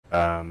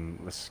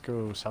Let's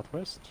go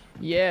southwest.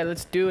 Yeah,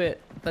 let's do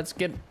it. Let's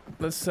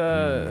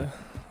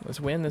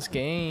win this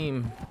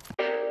game.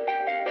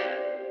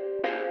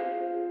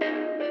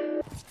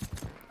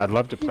 I'd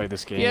love to play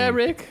this game. Yeah,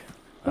 Rick.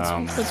 Let's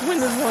win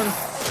this one.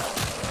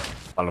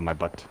 Follow my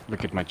butt.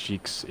 Look at my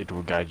cheeks. It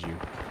will guide you.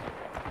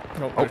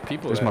 Oh,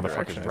 people. There's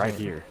motherfuckers right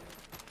here.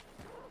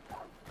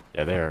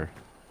 Yeah, they are.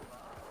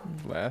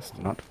 Last.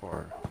 Not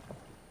far.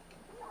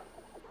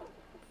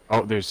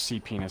 Oh, there's sea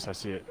penis. I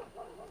see it.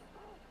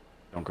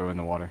 Don't go in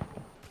the water.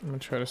 I'm gonna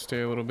try to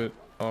stay a little bit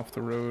off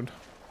the road.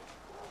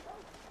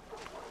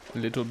 A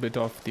little bit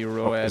off the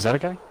road. Oh, is that a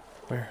guy?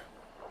 Where?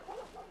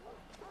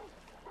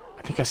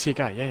 I think I see a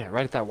guy. Yeah,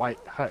 right at that white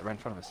hut right in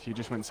front of us. He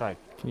just went inside.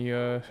 Can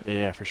you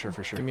Yeah, for sure,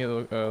 for sure. give me a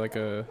little, like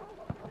a...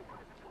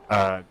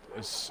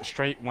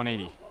 straight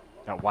 180.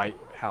 That white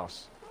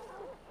house.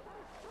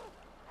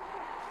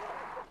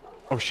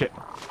 Oh shit.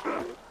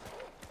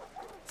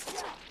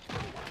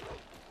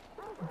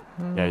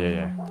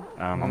 Yeah.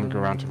 I'm gonna go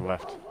around to the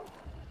left.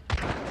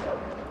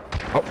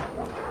 Oh.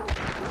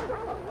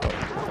 I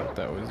thought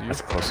that was you.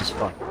 That's close as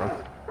fuck, bro.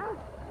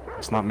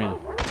 It's not me.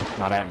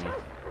 Not at me.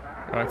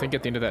 Oh, I think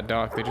at the end of that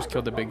dock, they just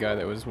killed the big guy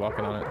that was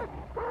walking on it.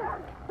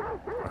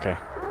 Okay.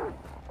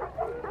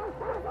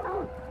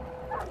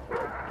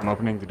 I'm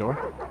opening the door.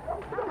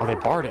 Oh, they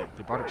barred it.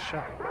 They barred it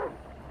shut.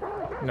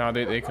 No,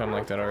 they come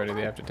like that already.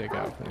 They have to take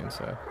out from the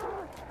inside.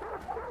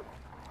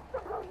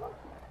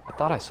 I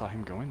thought I saw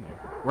him go in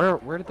there.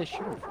 Where did they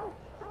shoot him from?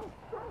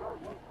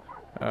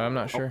 I'm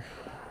not sure.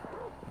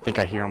 I think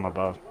I hear him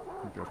above.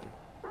 Go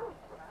through.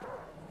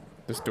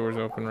 This door's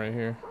open right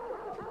here.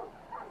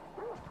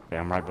 Yeah,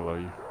 I'm right below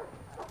you.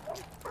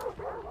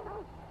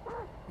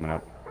 Coming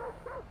up.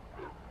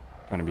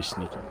 Trying to be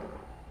sneaky.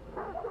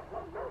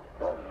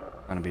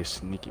 Trying to be a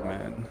sneaky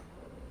man.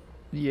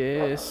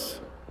 Yes.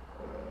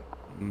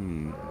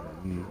 Mm.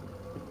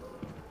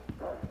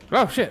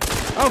 Oh shit!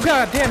 Oh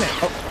god damn it!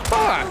 Oh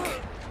fuck!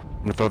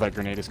 I'm gonna throw that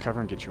grenade as cover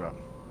and get you up.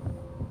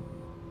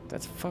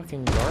 That's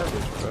fucking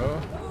garbage,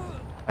 bro.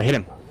 I hit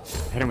him.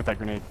 I hit him with that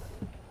grenade.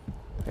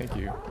 Thank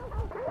you.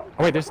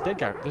 Oh wait, there's a dead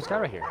guy. There's a guy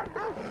right here.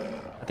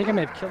 I think I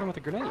may have killed him with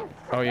a grenade.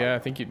 Oh yeah, I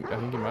think you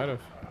might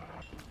have.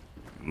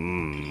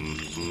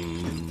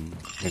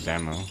 Here's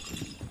ammo.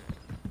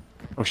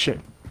 Oh shit,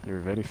 you're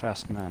a very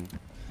fast man.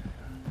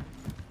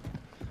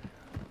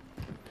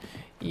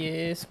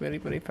 Yes, very,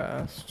 very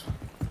fast.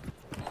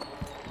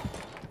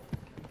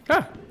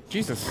 Ah!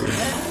 Jesus.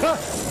 Ah,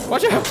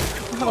 watch out!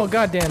 Oh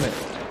god damn it.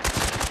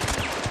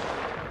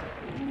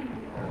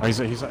 Oh, he's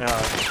thank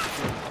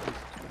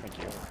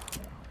you.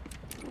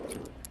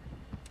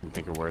 Didn't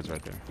think of words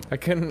right there. I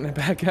couldn't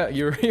back out.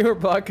 You were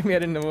blocking me. I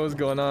didn't know what was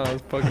going on. I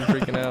was fucking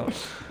freaking out.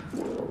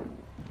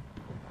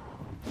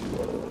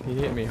 He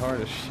hit me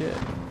hard as shit.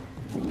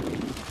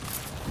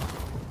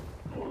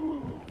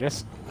 I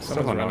guess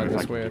Someone's running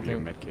this way, I give you a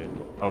think. med kit.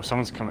 Oh,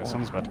 someone's coming.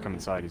 Someone's about to come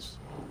inside.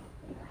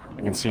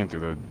 I can see him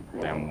through the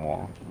damn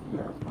wall.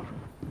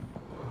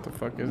 What the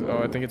fuck is?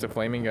 Oh, I think it's a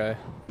flaming guy.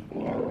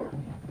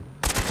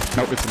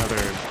 Nope, it's another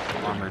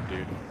armored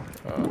dude.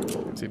 Oh,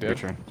 is he dead?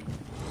 Your turn.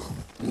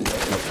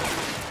 Nope.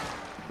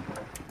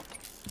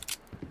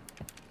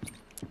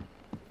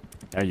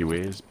 There you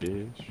is,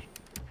 bitch.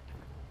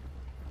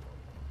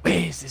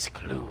 Where's this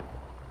clue?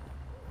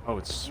 Oh,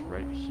 it's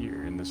right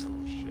here in this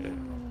little shit.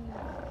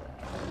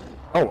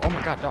 Oh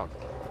my god, dog.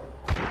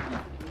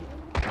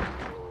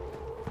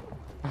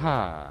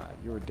 Aha,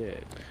 you're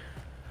dead.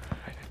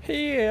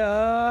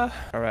 Yeah.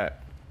 Alright.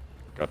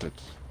 Got it.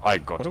 I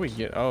got it. What do we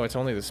get? Oh, it's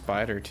only the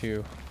spider,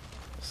 too.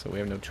 So we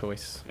have no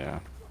choice. Yeah.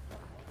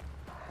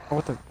 Oh,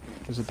 what the?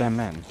 There's a damn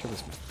man. Kill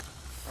this man.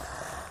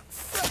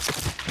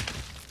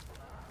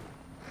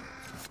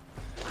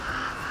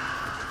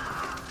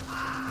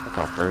 Fuck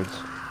off, birds.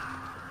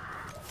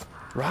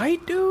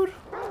 Right, dude?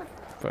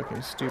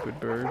 Fucking stupid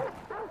bird.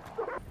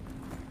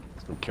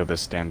 Let's go kill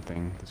this damn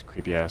thing. This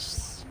creepy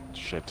ass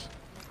shit.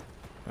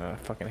 I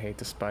fucking hate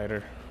the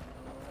spider.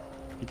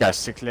 You got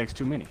 6 legs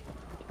too many.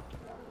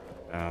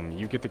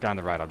 You get the guy on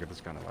the right, I'll get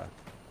this guy on the left.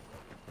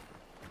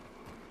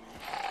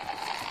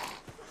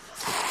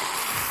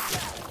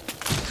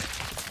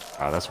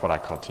 That's what I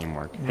call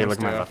teamwork. Hey, look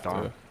at my left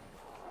arm. Look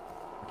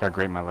how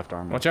great my left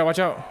arm is. Watch out, watch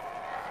out!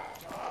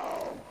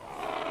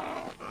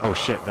 Oh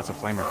shit, that's a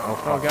flamer. Oh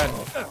fuck. Oh god.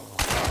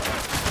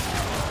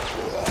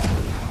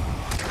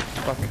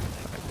 Fuck.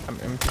 I'm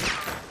empty.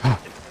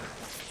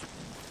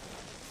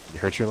 He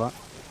hurt you a lot?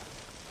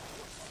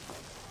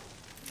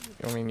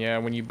 I mean, yeah,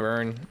 when you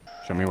burn.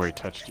 Show me where he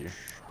touched you.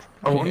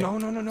 Oh,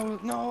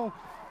 no.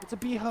 It's a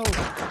beehive.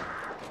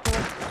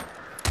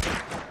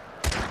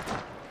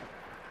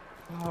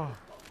 Oh.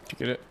 Did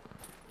you get it?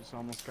 Just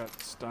almost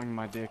got stung in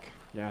my dick.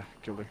 Yeah,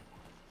 killed her.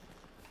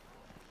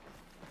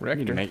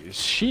 Wrecked her.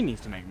 She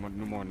needs to make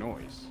more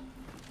noise.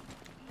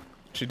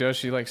 She does.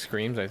 She like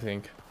screams, I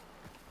think.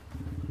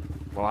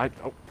 Well, I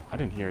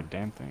didn't hear a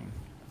damn thing.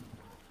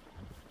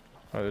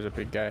 Oh, there's a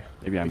big guy.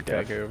 Maybe I'm big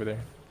deaf. guy over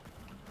there.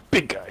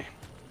 Big guy.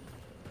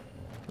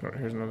 Oh,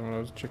 here's another one of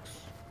those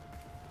chicks.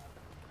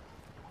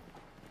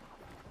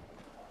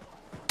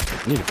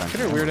 I need to find Look at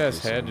her some weird ammo, ass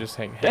please. head just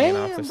hanging off the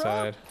Damn, bro.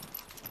 side.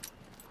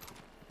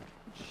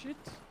 Shit.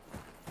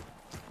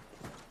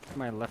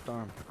 My left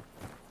arm.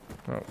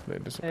 Oh, they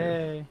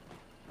disappeared.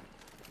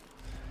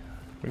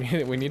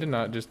 Hey. We need to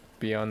not just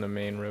be on the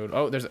main road.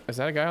 Oh, is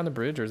that a guy on the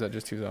bridge or is that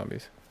just two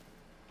zombies?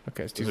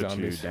 Okay, it's two Those are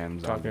zombies two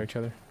damn talking to zombies. each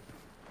other.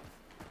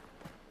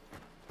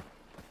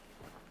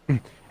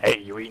 Hey,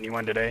 you eat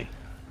anyone today?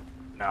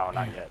 No,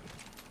 not yet.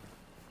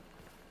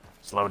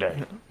 Slow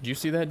day. Did you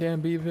see that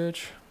damn bee,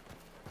 bitch?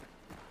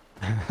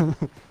 I don't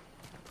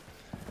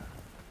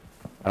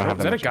have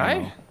Is that a much guy?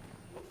 ammo.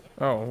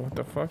 Oh, what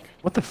the fuck?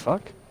 What the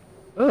fuck?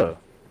 Ugh.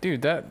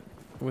 Dude, that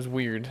was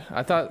weird.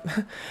 I thought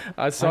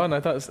I saw and I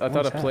thought a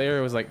What's that?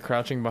 player was like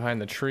crouching behind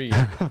the tree.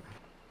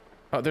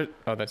 Oh,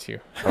 that's you.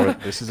 Oh,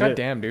 this is God it.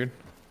 damn, dude.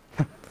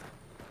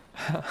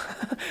 I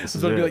This was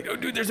is about to be it. like, oh,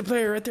 dude, there's a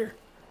player right there.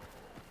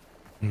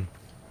 Hmm.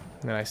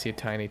 And then I see a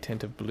tiny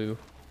tint of blue.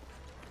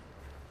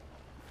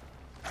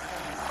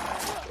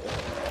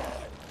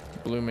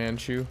 Blue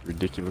Manchu.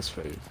 Ridiculous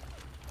face.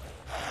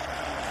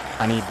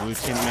 I need blue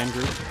tin man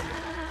group.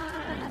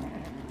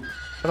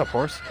 Shut up,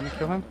 horse. Can you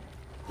kill him?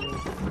 Oh,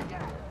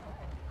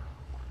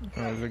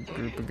 there's a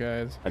group of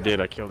guys. I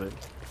did. I killed it.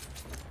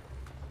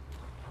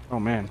 Oh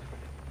man.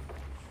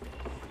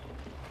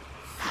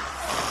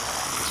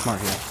 Smart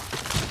here.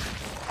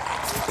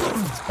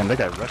 And that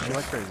guy rushed me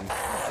like crazy.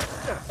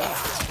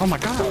 Oh my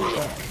god.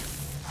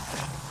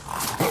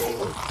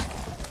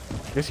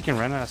 I guess you can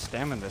run out of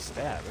stamina to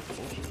stab. That's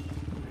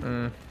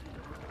bullshit.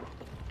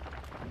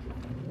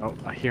 Oh,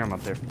 I hear him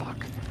up there.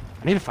 Fuck.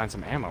 I need to find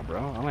some ammo, bro.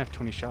 I only have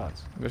 20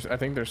 shots. I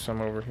think there's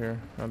some over here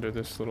under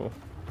this little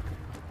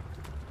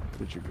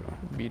Where'd you go?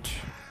 beach.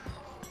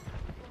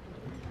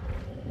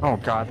 Oh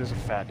god, there's a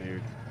fat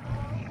dude.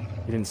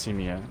 He didn't see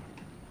me yet.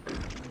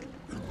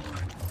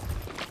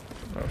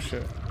 Oh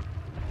shit.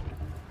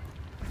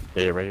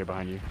 Yeah, right here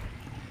behind you.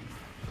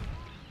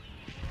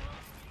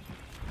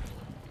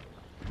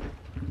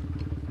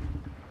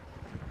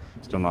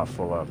 Still not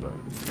full up, but...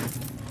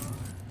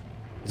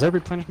 Does that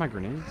replenish my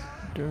grenades?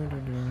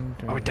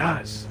 Oh, it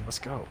does! Let's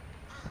go.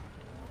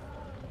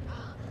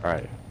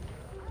 Alright.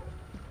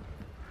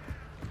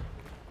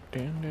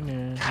 God,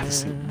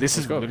 this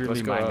is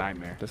literally my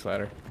nightmare. This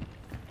ladder.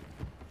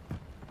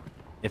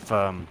 If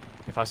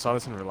I saw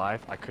this in real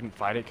life, I couldn't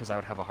fight it because I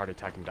would have a heart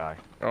attack and die.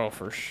 Oh,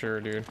 for sure,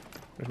 dude.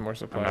 There's more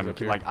supplies up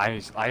here. Like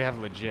I have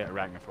legit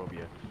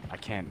arachnophobia.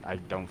 I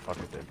don't fuck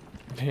with it.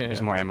 Yeah.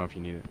 There's more ammo if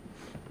you need it.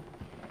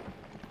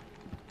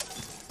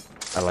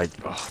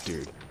 Oh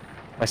dude.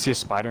 If I see a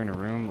spider in a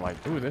room, like,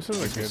 Ooh, this is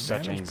a good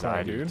such damage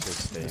anxiety point, dude. to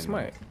stay This in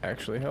might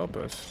actually help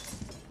us.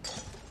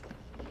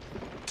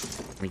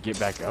 Can we get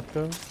back up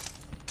though?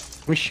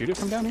 Can we shoot it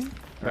from down here?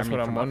 That's what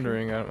I'm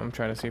wondering. I'm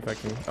trying to see if I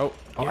can. Oh,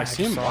 Oh, yeah, I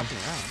see him saw walking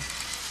around.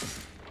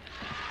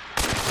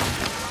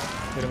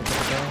 Hit him a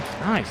couple times.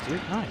 Nice,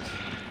 dude. Nice.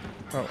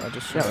 Oh, I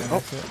just Yeah, shot him. oh.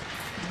 That's it.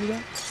 You do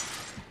that?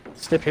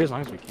 Step here as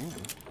long as we can.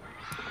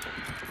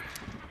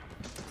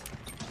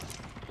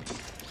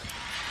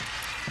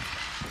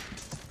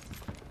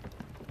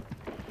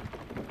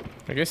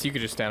 I guess you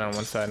could just stand on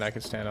one side and I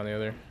could stand on the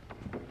other.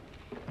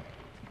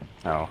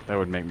 Oh, that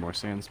would make more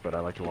sense, but I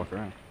like to walk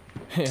around.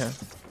 Yeah.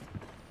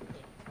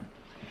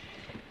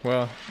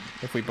 Well,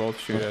 if we both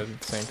shoot at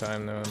the same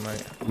time, though, it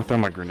might. I'm gonna throw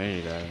my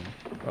grenade at him.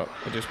 Oh,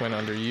 it just went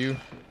under you.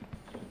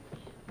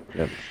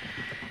 Yep.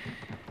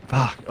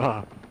 Fuck.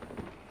 Oh.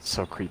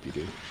 So creepy,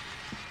 dude.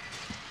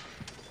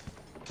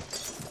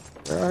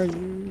 Where are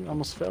you?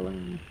 Almost fell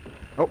in.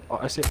 Oh,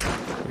 I see it.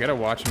 We gotta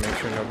watch and make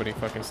sure nobody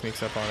fucking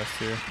sneaks up on us,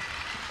 too.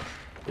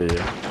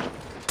 Yeah.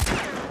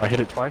 I hit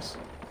it twice.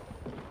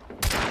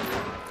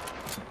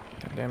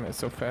 God damn it, it's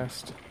so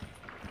fast.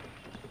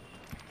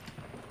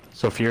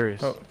 So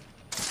furious. Oh.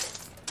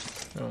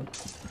 Oh.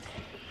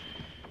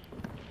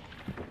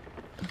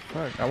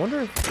 Fuck, I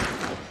wonder if...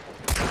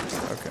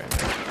 Okay,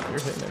 no, you're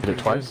hitting it. Hit it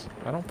pretty twice?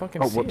 good. I don't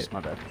fucking Oh, see whoops, it. my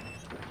bad.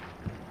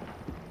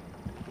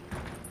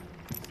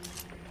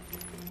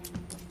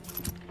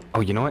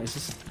 Oh, you know what? Is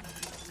this...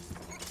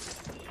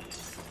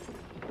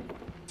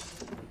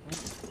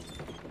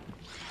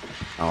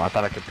 Oh, I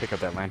thought I could pick up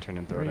that lantern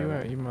and throw Where it you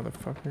at at, him. you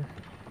motherfucker?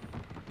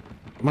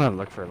 I'm gonna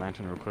look for a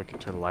lantern real quick and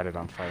try to light it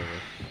on fire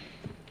with.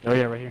 Oh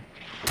yeah, right here.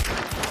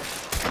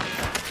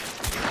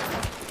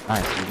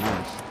 Nice, dude,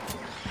 nice.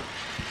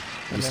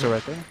 Are you still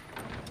right there?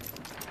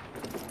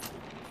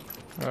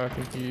 Oh, I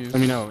think you used... Let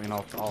me know and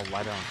I'll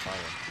light it on fire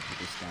with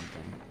this damn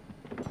thing.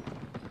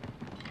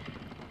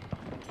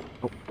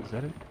 Oh, is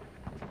that it?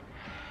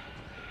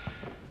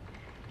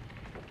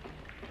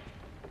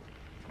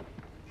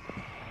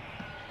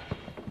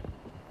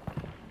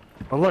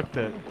 Oh look,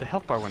 the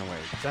health bar went away.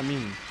 Does that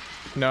mean...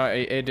 No,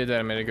 it did that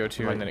a minute ago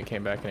too, Right. and then it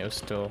came back and it was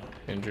still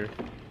injured.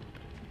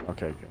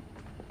 Okay, good.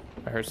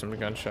 I heard some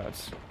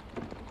gunshots.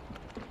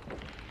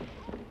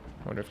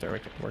 I wonder if they're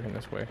working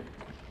this way.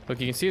 Look,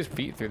 you can see his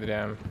feet through the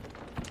damn...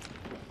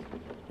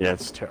 Yeah,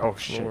 it's oh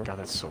shit, Floor. god,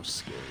 that's so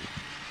scary.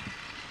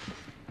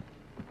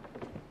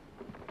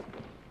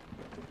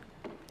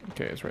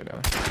 Okay, it's right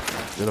down.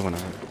 The other one I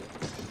heard.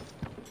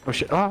 Oh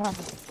shit, ah!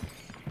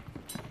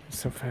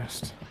 so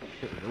fast.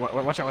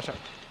 Watch out, watch out.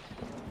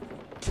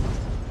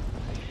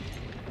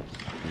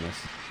 Miss.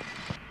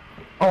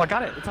 Oh, I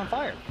got it. It's on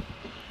fire.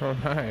 Oh,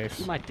 nice.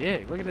 Eat my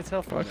dick. Look at its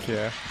health. Fuck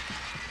yeah.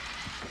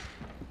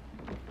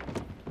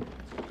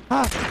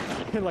 Ah!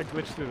 It like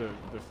glitched through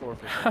the floor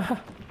for a second.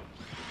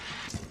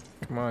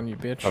 Come on, you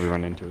bitch. Probably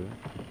run into it.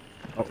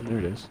 Oh, there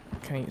it is.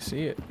 Can't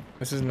see it.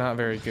 This is not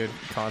very good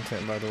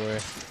content, by the way.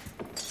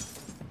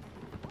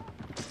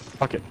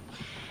 Fuck it.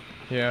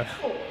 Yeah.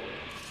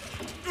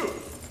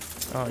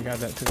 Oh, I got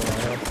that to the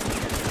line.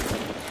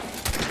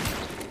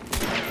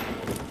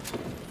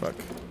 Fuck.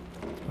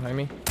 Behind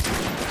me.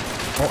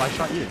 Oh, I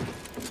shot you.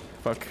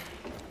 Fuck.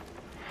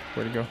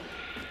 Where'd he go?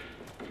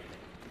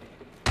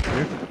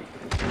 Here.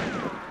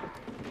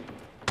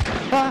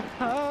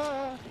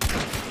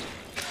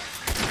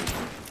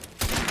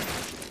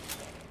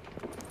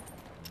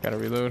 Gotta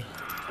reload.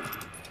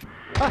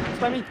 Ah, it's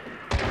by me.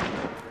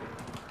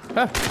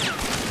 Ah!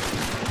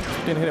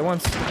 Didn't hit it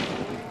once.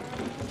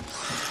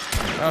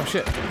 Oh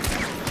shit.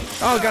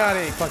 Oh god,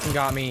 it fucking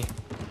got me.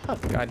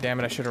 God damn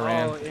it, I should have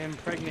ran. Oh, it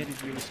impregnated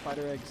you with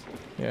spider eggs.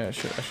 Yeah, I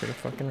should have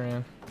fucking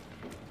ran.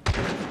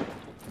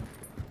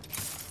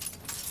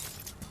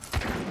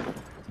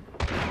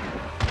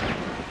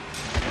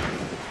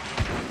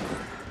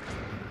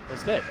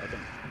 It's dead, I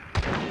think.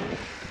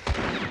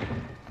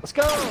 Let's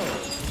go!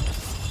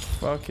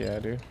 Fuck yeah,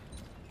 dude.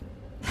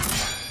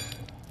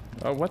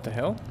 Oh, what the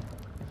hell?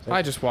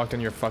 I just walked in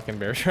your fucking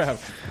bear trap.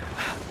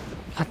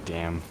 God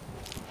damn.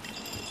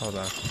 Hold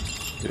on.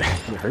 Did it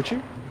hurt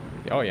you?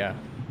 Oh yeah.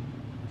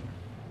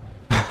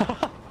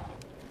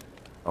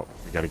 Oh,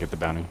 we gotta get the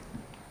bounty.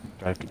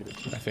 Do I have to get it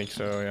too? I think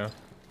so, yeah.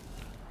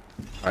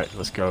 Alright,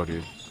 let's go,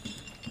 dude.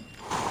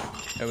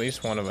 At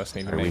least one of us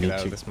need to Alright, we make it need out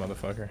to- of this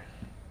motherfucker.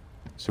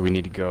 So we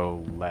need to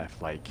go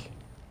left, like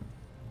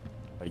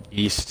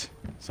east,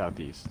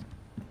 southeast.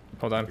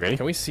 Hold on. Ready?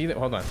 Can we see that?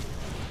 Hold on.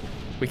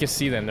 We can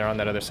see them. They're on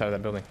that other side of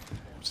that building.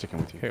 I'm sticking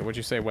with you. Okay, would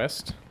you say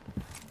west?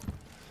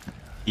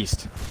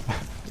 East.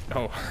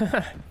 Oh.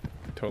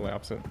 Totally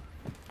opposite. I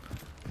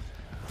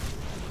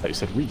thought you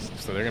said west.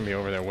 So they're gonna be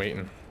over there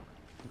waiting.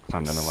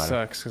 Climb down the ladder.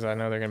 Sucks, because I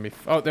know they're gonna be...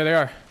 Oh, there they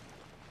are.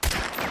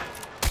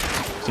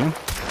 See him?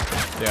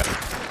 Yeah.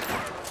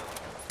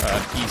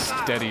 East.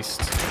 Dead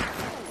east.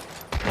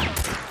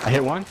 I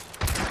hit one.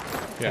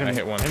 Yeah, I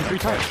hit one. Hit him 3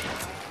 times.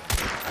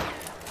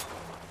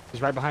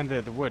 He's right behind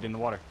the wood in the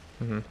water.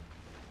 Mm-hmm.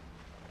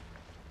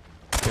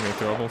 Give me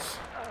throwables.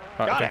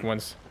 Oh, I Got think him.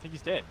 one's... I think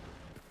he's dead.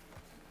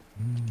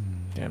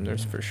 Damn,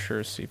 there's for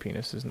sure sea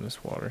penises in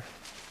this water.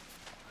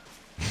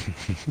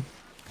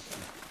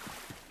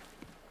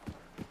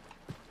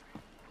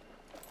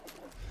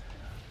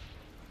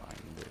 Find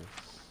this.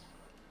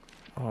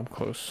 Oh, I'm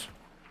close.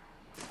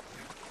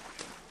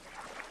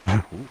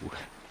 Ooh.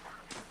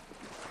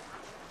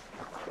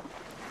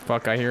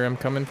 Fuck, I hear him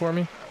coming for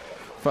me.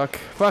 Fuck,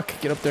 fuck,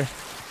 get up there.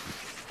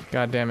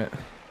 God damn it.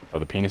 Oh,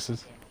 the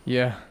penises?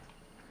 Yeah.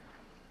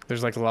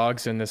 There's like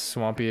logs in this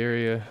swampy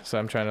area, so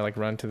I'm trying to like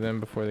run to them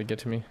before they get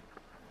to me.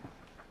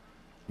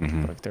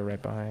 Mm-hmm. Fuck, they're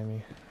right behind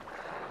me.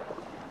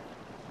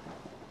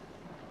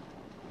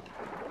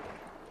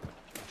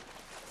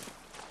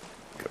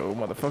 Go,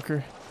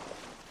 motherfucker.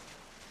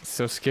 It's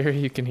so scary,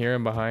 you can hear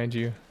him behind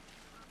you.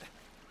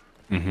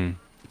 Mm-hmm.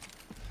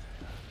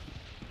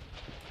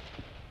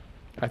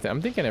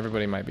 I'm thinking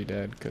everybody might be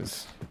dead,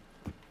 because...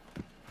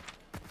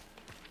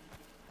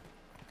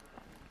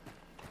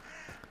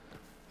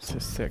 It's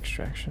just the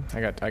extraction.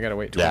 I gotta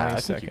wait 20 Yeah, I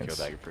think seconds. you killed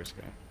that first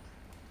guy.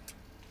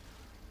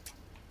 I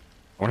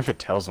wonder if it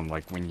tells them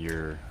like when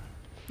you're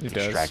It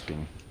does.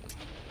 extracting.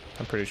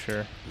 I'm pretty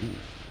sure.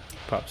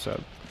 Pops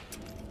up.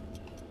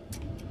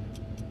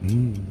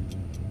 Mm.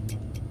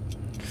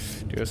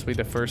 Dude, this will be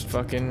the first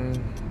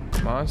fucking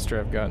monster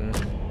I've gotten.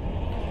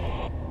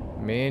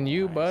 Me and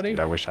you, buddy. Dude,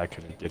 I wish I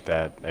could get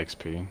that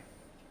XP.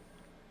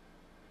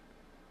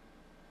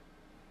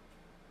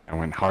 I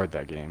went hard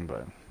that game,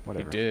 but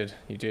whatever. You did.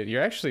 You did.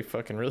 You're actually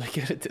fucking really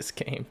good at this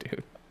game,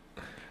 dude.